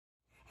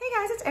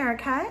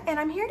Erica, and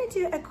I'm here to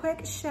do a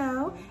quick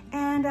show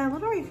and a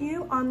little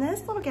review on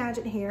this little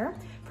gadget here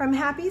from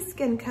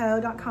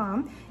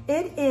happyskinco.com.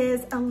 It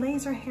is a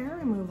laser hair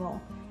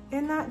removal.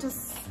 Isn't that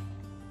just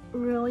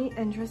really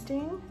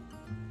interesting?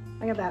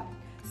 Look at that.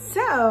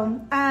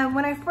 So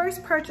when I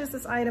first purchased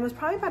this item, it was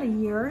probably about a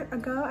year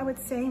ago, I would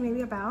say,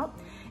 maybe about.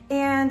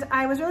 And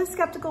I was really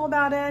skeptical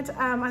about it.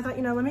 I thought,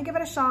 let me give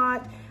it a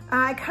shot.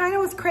 I kind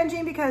of was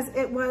cringing because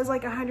it was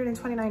like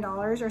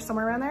 $129 or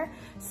somewhere around there.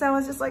 So I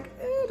was just like,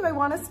 do I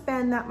want to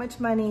spend that much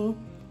money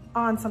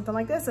on something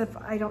like this if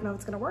I don't know if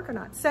it's going to work or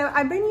not? So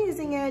I've been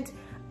using it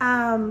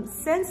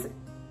since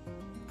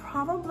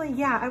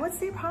probably, I would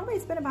say probably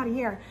it's been about a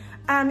year.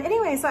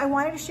 Anyway, so I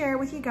wanted to share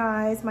with you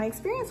guys my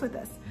experience with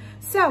this.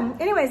 So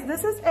anyways,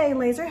 this is a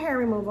laser hair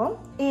removal,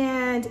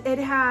 and it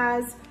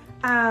has,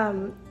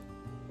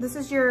 this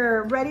is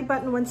your ready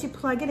button. Once you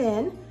plug it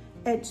in,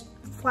 it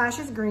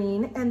flashes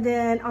green, and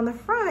then on the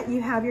front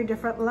you have your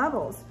different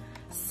levels.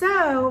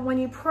 So when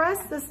you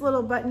press this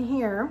little button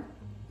here,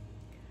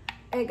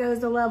 it goes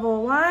to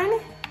level 1,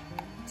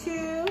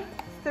 2,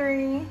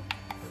 3,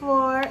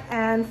 4,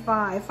 and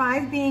 5.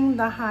 5 being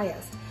the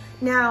highest.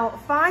 Now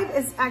 5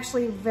 is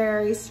actually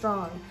very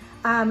strong.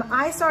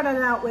 I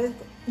started out with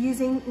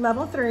using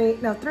level 3,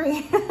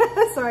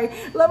 sorry,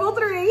 level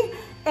 3,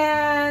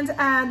 and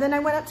then I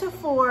went up to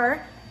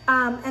 4.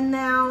 And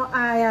now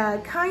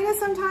I kind of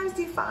sometimes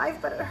do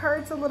 5, but it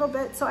hurts a little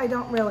bit, so I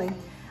don't really.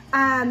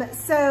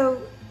 So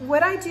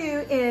what I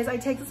do is I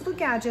take this little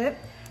gadget.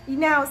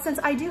 Now, since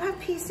I do have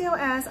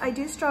PCOS, I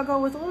do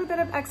struggle with a little bit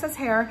of excess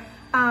hair,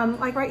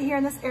 like right here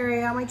in this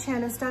area on my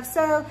chin and stuff.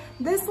 So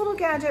this little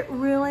gadget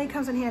really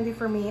comes in handy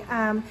for me.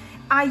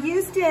 I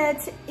used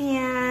it,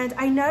 and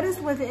I noticed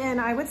within,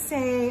 I would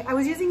say, I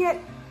was using it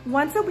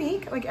once a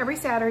week, like every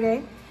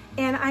Saturday.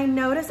 And I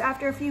noticed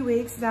after a few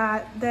weeks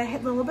that the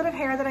little bit of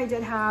hair that I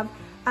did have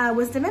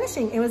was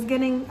diminishing. It was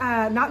getting,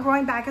 not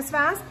growing back as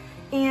fast,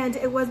 and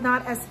it was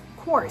not as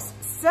coarse.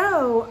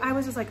 So I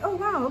was just like, oh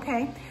wow,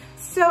 okay.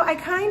 So I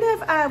kind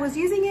of was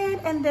using it,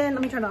 and then,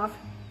 let me turn it off.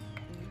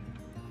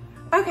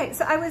 Okay,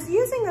 so I was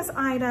using this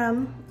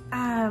item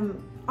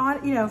on,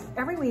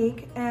 every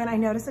week, and I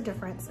noticed a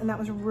difference, and that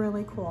was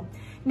really cool.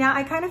 Now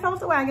I kind of fell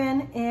off the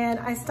wagon, and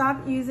I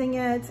stopped using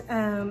it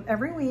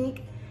every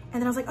week.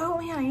 And then I was like, oh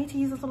man, I need to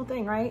use this little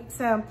thing, right?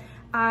 So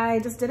I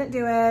just didn't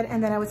do it.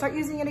 And then I would start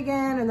using it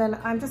again. And then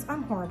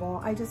I'm horrible.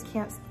 I just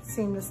can't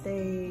seem to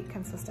stay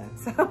consistent.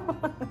 So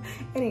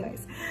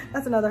anyways,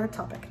 that's another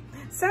topic.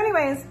 So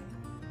anyways,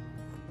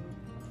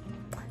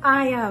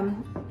 I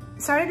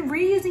started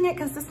reusing it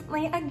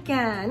consistently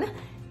again.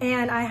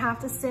 And I have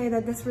to say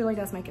that this really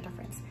does make a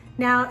difference.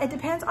 Now, it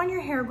depends on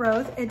your hair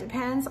growth. It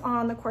depends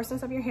on the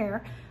coarseness of your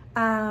hair.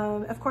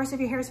 Of course,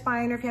 if your hair is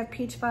fine, or if you have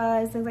peach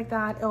fuzz, things like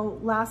that, it'll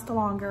last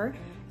longer.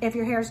 If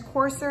your hair is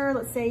coarser,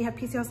 let's say you have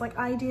PCOS like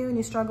I do, and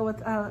you struggle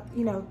with,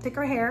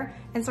 thicker hair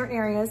in certain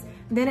areas,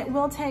 then it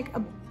will take a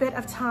bit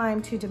of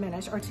time to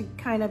diminish, or to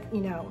kind of,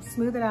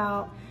 smooth it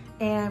out,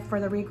 and for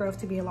the regrowth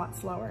to be a lot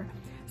slower.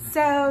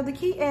 So the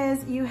key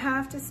is you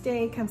have to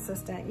stay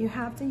consistent. You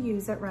have to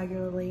use it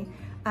regularly.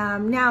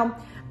 Now,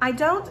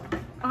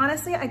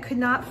 honestly, I could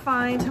not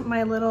find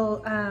my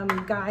little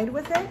guide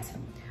with it.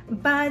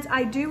 But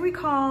I do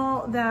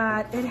recall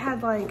that it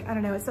had like, I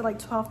don't know, it said like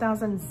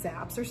 12,000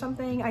 zaps or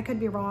something. I could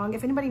be wrong.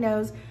 If anybody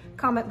knows,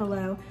 comment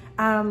below.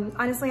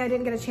 Honestly, I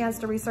didn't get a chance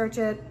to research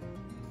it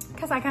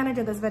because I kind of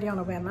did this video on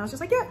a whim. I was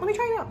just like, yeah, let me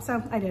try it out.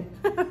 So I did.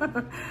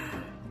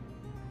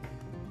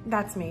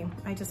 That's me.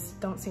 I just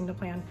don't seem to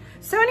plan.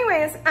 So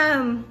anyways,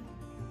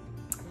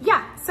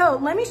 so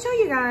let me show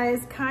you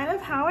guys kind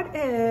of how it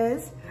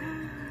is.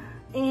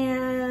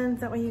 And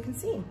that way you can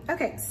see.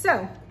 Okay,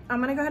 so I'm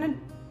gonna go ahead and,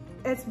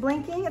 it's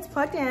blinking, it's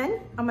plugged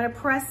in. I'm gonna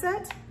press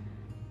it,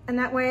 and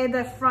that way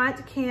the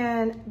front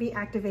can be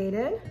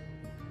activated.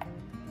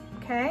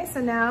 Okay,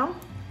 so now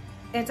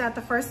it's at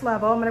the first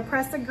level. I'm gonna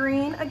press the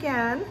green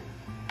again.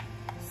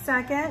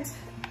 Second,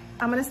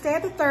 I'm gonna stay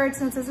at the third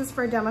since this is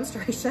for a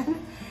demonstration.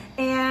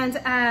 And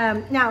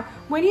now,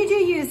 when you do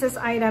use this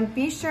item,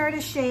 be sure to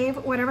shave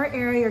whatever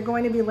area you're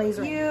going to be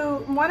lasering.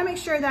 You wanna make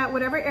sure that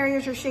whatever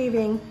areas you're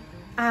shaving,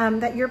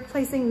 that you're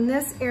placing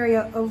this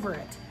area over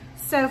it.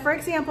 So for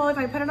example, if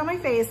I put it on my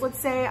face, let's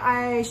say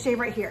I shave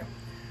right here.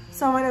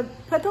 So I'm gonna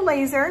put the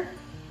laser.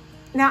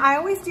 Now I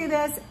always do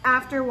this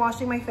after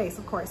washing my face,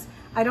 of course.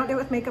 I don't do it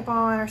with makeup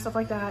on or stuff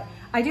like that.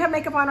 I do have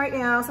makeup on right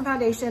now, some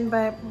foundation,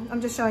 but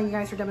I'm just showing you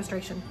guys for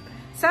demonstration.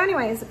 So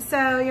anyways,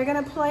 so you're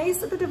gonna place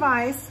the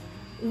device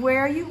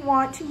where you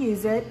want to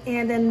use it,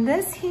 and then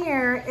this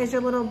here is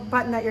your little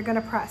button that you're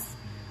gonna press.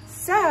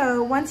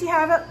 So once you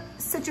have it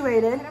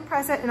situated, I'm gonna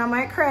press it, and I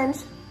might cringe.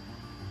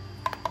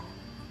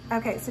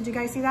 Okay, so do you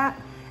guys see that?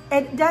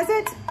 It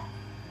doesn't,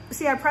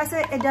 see I press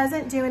it, it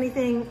doesn't do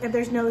anything if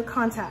there's no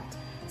contact.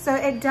 So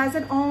it does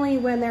it only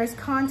when there's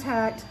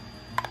contact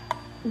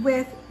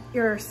with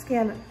your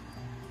skin.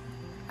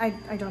 I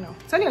don't know.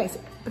 So anyways,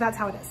 but that's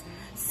how it is.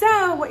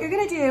 So what you're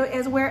gonna do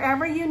is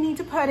wherever you need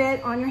to put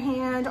it, on your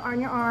hand, on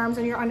your arms,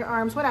 on your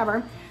underarms,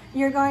 whatever,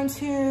 you're going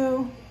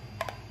to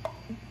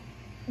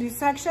do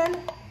section,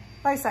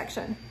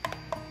 bisection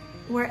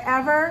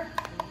wherever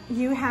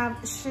you have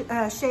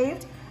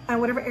shaved and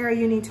whatever area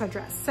you need to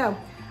address. So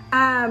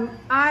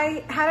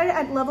I had it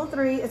at level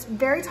 3. It's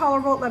very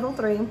tolerable at level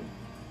 3.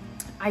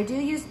 I do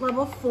use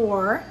level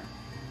 4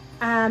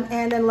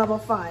 and then level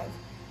 5.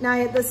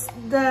 Now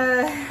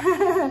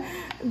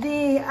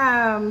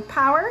the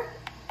power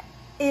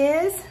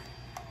is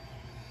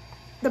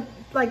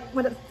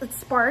when it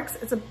sparks,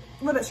 it's a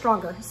little bit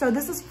stronger. So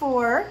this is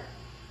 4,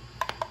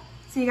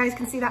 so you guys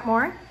can see that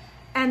more.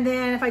 And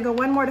then if I go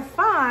 1 more to 5,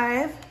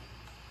 I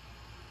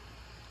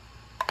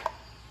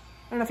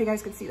don't know if you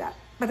guys could see that,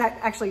 but that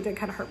actually did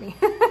kind of hurt me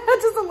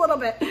just a little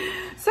bit.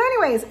 So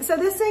anyways, so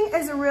this thing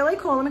is really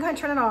cool. Let me go ahead and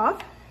turn it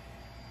off.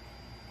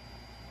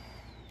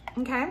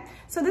 Okay,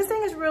 so this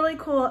thing is really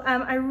cool.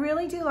 I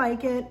really do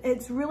like it.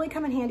 It's really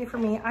come in handy for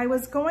me. I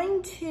was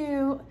going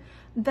to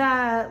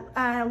the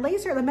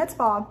laser, the med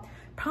spa,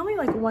 probably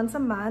like once a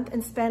month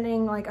and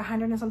spending like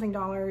 $100 and something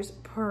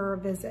per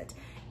visit.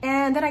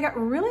 And then I got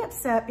really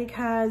upset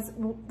because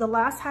the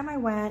last time I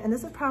went, and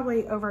this was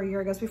probably over a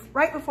year ago, so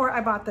right before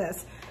I bought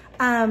this,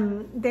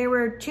 they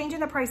were changing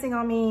the pricing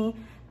on me.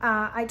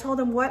 I told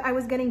them what I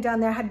was getting done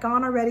there. Had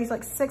gone already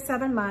like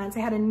 6-7 months. I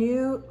had a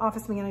new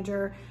office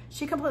manager.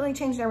 She completely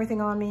changed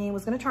everything on me,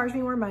 was gonna charge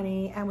me more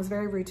money, and was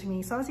very rude to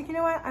me. So I was like, you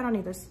know what? I don't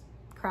need this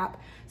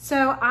crap.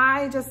 So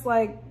I just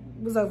like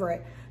was over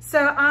it. So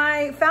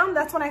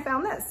that's when I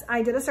found this.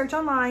 I did a search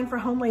online for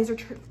home laser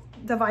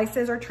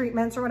devices or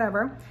treatments or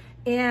whatever.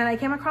 And I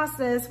came across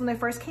this when they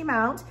first came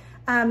out.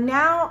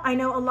 Now I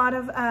know a lot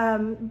of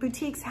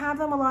boutiques have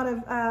them, a lot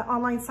of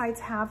online sites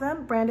have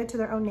them branded to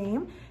their own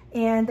name,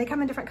 and they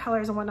come in different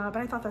colors and whatnot,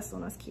 but I thought this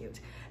one was cute.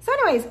 So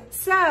anyways,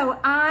 so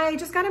I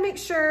just gotta make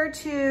sure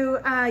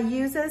to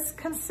use this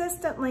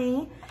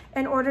consistently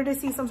in order to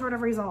see some sort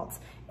of results.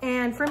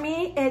 And for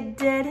me,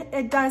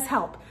 it does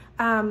help.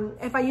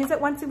 If I use it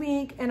once a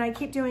week and I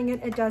keep doing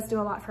it, it does do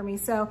a lot for me.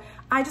 So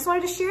I just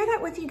wanted to share that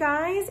with you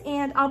guys,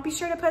 and I'll be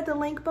sure to put the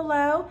link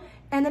below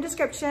in the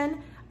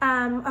description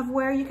of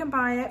where you can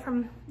buy it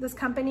from this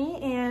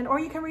company, or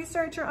you can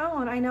research your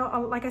own. I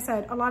know, like I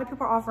said, a lot of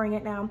people are offering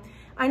it now.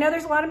 I know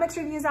there's a lot of mixed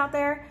reviews out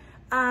there,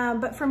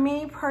 but for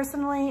me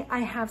personally, I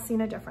have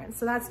seen a difference.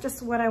 So that's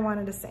just what I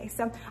wanted to say.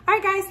 So, all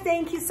right guys,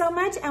 thank you so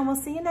much, and we'll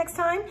see you next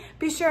time.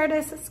 Be sure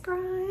to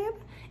subscribe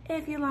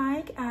if you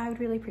like. I would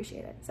really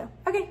appreciate it. So,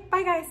 okay,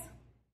 bye guys.